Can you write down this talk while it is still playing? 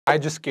I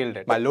just scaled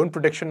it. My loan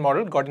prediction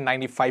model got a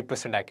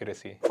 95%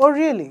 accuracy. Oh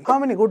really? How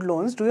many good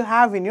loans do you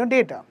have in your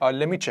data?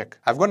 Let me check.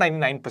 I've got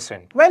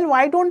 99%. Well,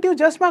 why don't you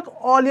just mark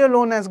all your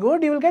loan as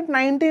good? You will get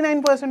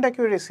 99%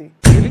 accuracy.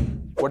 Really?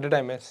 What did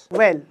I miss?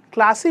 Well,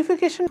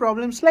 classification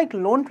problems like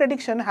loan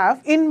prediction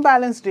have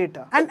imbalanced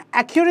data, and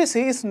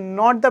accuracy is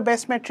not the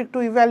best metric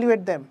to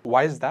evaluate them.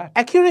 Why is that?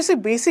 Accuracy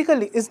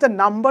basically is the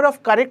number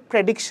of correct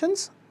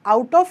predictions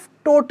out of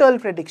total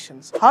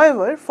predictions.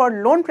 However, for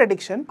loan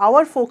prediction,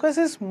 our focus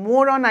is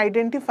more on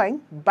identifying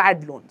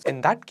bad loans.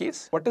 In that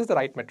case, what is the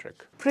right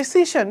metric?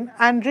 Precision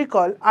and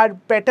recall are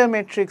better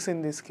metrics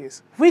in this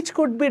case, which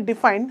could be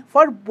defined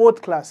for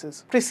both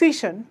classes.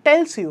 Precision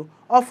tells you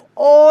of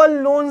all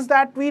loans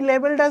that we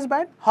labeled as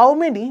bad, how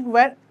many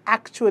were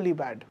actually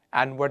bad.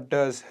 And what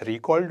does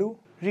recall do?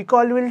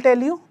 Recall will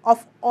tell you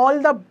of all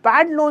the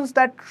bad loans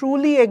that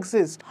truly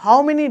exist,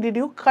 how many did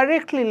you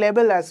correctly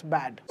label as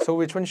bad. So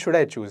which one should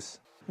I choose?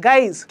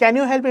 Guys, can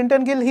you help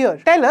Intern Gill here?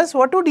 Tell us,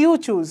 what would you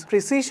choose,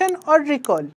 precision or recall?